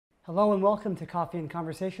Hello and welcome to Coffee and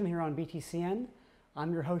Conversation here on BTCN.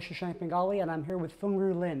 I'm your host Shashank Bengali and I'm here with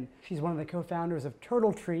Fengru Lin. She's one of the co-founders of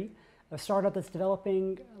Turtle Tree, a startup that's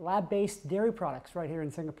developing lab-based dairy products right here in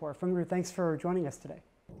Singapore. Fengru, thanks for joining us today.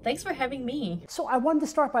 Thanks for having me. So I wanted to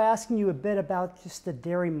start by asking you a bit about just the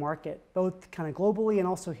dairy market, both kind of globally and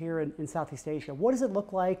also here in Southeast Asia. What does it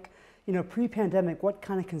look like, pre-pandemic? What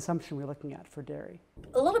kind of consumption are we looking at for dairy?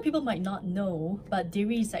 A lot of people might not know, but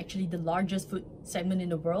dairy is actually the largest food segment in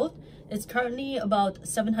the world. It's currently about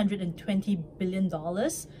 $720 billion,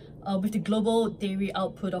 with the global dairy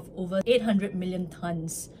output of over 800 million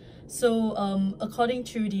tons. So according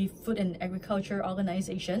to the Food and Agriculture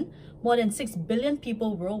Organization, more than 6 billion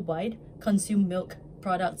people worldwide consume milk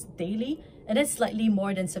products daily, and that's slightly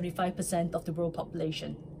more than 75% of the world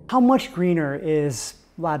population. How much greener is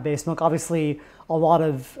lab-based milk? Obviously, a lot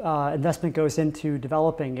of investment goes into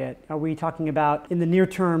developing it. Are we talking about, in the near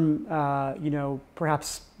term,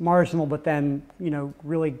 perhaps marginal, but then,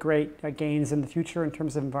 really great gains in the future in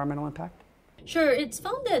terms of environmental impact? Sure, it's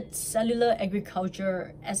found that cellular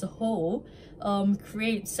agriculture as a whole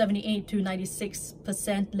creates 78 to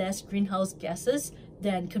 96% less greenhouse gases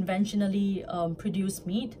than conventionally produced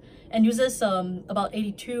meat, and uses about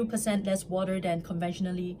 82% less water than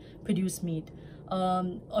conventionally produced meat.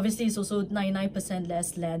 Obviously, it's also 99%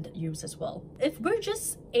 less land use as well. If we're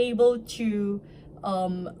just able to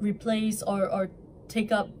replace or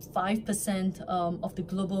take up 5% of the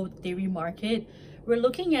global dairy market, we're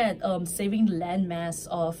looking at saving land mass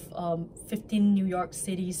of 15 New York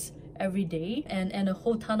cities every day, and a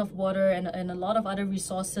whole ton of water and a lot of other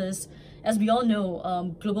resources. As we all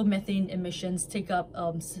know, global methane emissions take up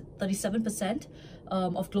 37%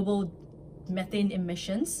 of global methane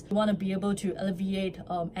emissions. We want to be able to alleviate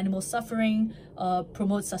animal suffering,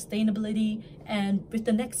 promote sustainability, and with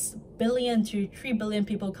the next billion to 3 billion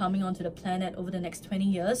people coming onto the planet over the next 20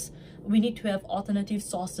 years, we need to have alternative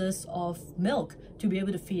sources of milk to be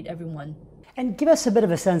able to feed everyone. And give us a bit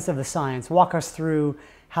of a sense of the science. Walk us through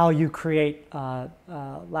how you create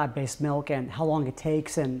lab-based milk and how long it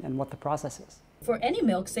takes and what the process is. For any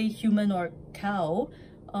milk, say human or cow,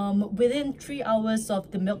 within 3 hours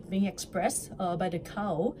of the milk being expressed by the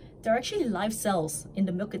cow, there are actually live cells in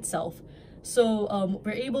the milk itself. So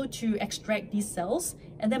we're able to extract these cells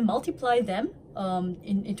and then multiply them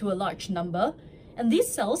into a large number. And these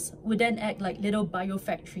cells would then act like little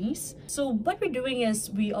biofactories. So what we're doing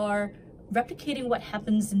is we are replicating what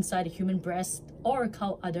happens inside a human breast or a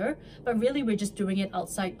cow udder, but really we're just doing it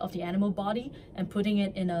outside of the animal body and putting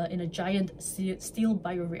it in a giant steel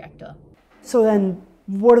bioreactor. So then,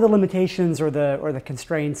 what are the limitations or the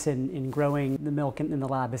constraints in growing the milk in the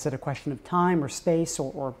lab? Is it a question of time or space,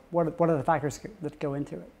 or what are the factors that go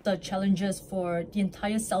into it? The challenges for the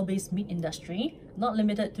entire cell-based meat industry, not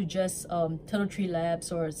limited to just Turtle Tree Labs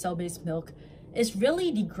or cell-based milk, is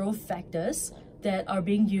really the growth factors that are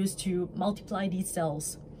being used to multiply these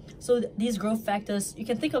cells. So these growth factors, you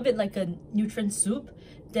can think of it like a nutrient soup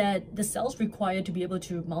that the cells require to be able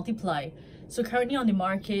to multiply. So currently on the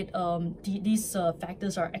market, these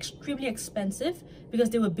factors are extremely expensive because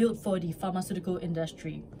they were built for the pharmaceutical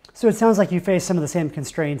industry. So it sounds like you face some of the same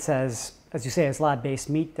constraints as you say, as lab-based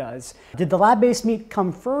meat does. Did the lab-based meat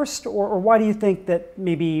come first, or why do you think that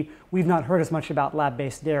maybe we've not heard as much about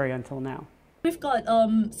lab-based dairy until now? We've got,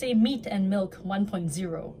 say, meat and milk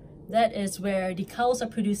 1.0. That is where the cows are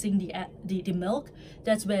producing the milk.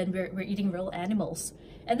 That's when we're eating real animals.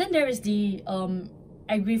 And then there is the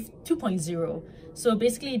Agri 2.0. So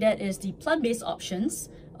basically that is the plant-based options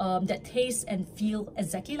that taste and feel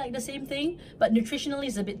exactly like the same thing, but nutritionally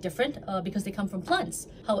is a bit different because they come from plants.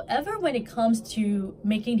 However, when it comes to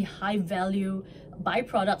making the high-value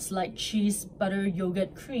byproducts like cheese, butter,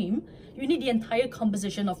 yogurt, cream, you need the entire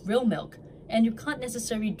composition of real milk. And you can't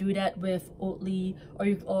necessarily do that with Oatly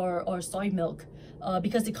or soy milk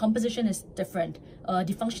because the composition is different.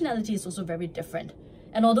 The functionality is also very different.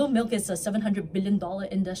 And although milk is a $700 billion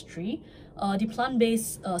industry, the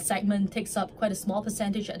plant-based segment takes up quite a small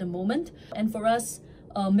percentage at the moment. And for us,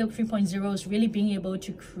 Milk 3.0 is really being able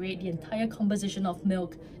to create the entire composition of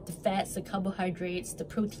milk, the fats, the carbohydrates, the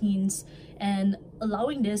proteins, and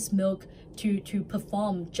allowing this milk to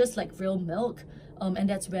perform just like real milk. And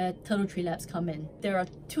that's where Turtle Tree Labs come in. There are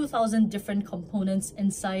 2,000 different components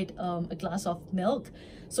inside a glass of milk.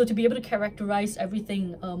 So to be able to characterize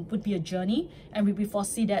everything would be a journey, and we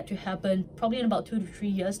foresee that to happen probably in about 2 to 3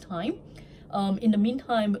 years' time. In the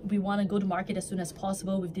meantime, we want to go to market as soon as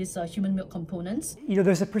possible with these human milk components.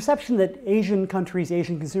 There's a perception that Asian countries,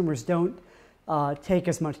 Asian consumers don't take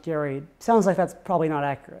as much dairy. Sounds like that's probably not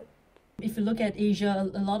accurate. If you look at Asia,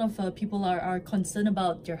 a lot of people are concerned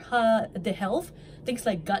about their health, things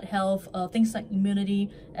like gut health, things like immunity,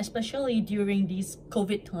 especially during these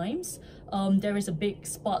COVID times. There is a big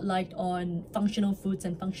spotlight on functional foods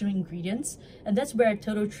and functional ingredients, and that's where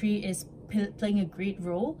Turtle Tree is playing a great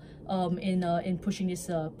role in pushing these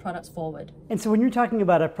products forward. And so when you're talking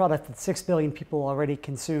about a product that 6 billion people already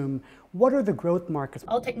consume, what are the growth markets?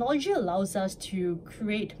 Our technology allows us to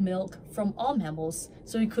create milk from all mammals.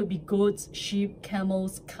 So it could be goats, sheep,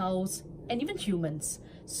 camels, cows, and even humans.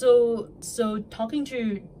 So talking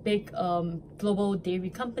to big global dairy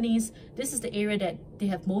companies, this is the area that they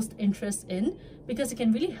have most interest in, because it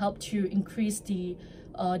can really help to increase the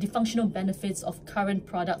functional benefits of current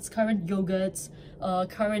products, current yogurts,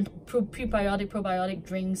 current prebiotic, probiotic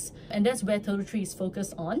drinks, and that's where Turtle Tree is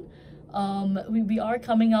focused on. We are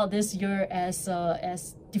coming out this year as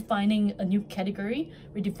defining a new category.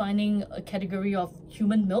 We're defining a category of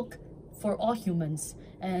human milk for all humans,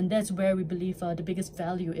 and that's where we believe the biggest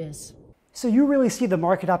value is. So you really see the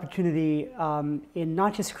market opportunity in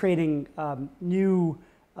not just creating new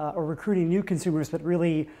or recruiting new consumers, but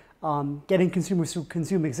really getting consumers who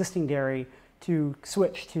consume existing dairy to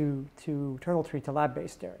switch to Turtle Tree, to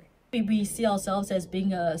lab-based dairy. We see ourselves as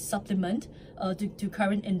being a supplement to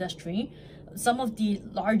current industry. Some of the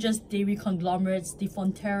largest dairy conglomerates, the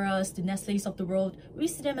Fonterras, the Nestle's of the world, we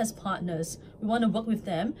see them as partners. We want to work with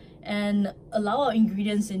them and allow our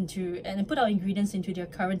ingredients and put our ingredients into their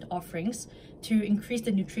current offerings to increase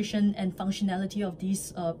the nutrition and functionality of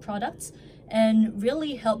these products, and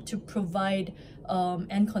really help to provide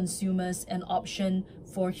end consumers an option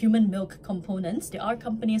for human milk components. There are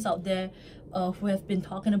companies out there who have been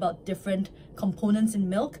talking about different components in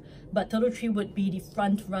milk, but Turtle Tree would be the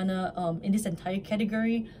front runner in this entire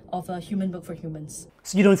category of human milk for humans.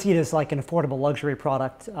 So you don't see it as like an affordable luxury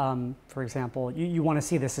product, for example. You want to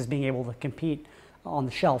see this as being able to compete on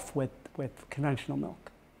the shelf with conventional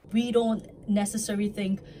milk. We don't necessarily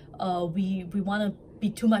think we want to be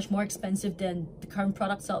too much more expensive than the current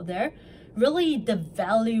products out there. Really, the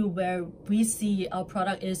value where we see our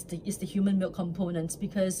product is the human milk components,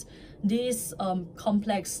 because these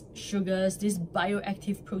complex sugars, these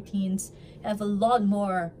bioactive proteins have a lot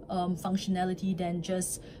more functionality than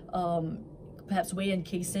just perhaps whey and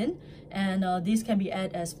casein, and these can be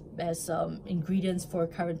added as ingredients for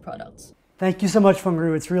current products. Thank you so much,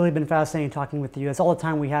 Fengru. It's really been fascinating talking with you. That's all the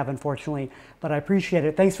time we have, unfortunately, but I appreciate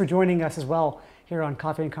it. Thanks for joining us as well here on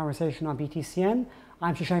Coffee and Conversation on BTCN.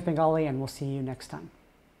 I'm Shashank Bengali, and we'll see you next time.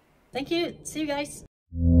 Thank you. See you guys.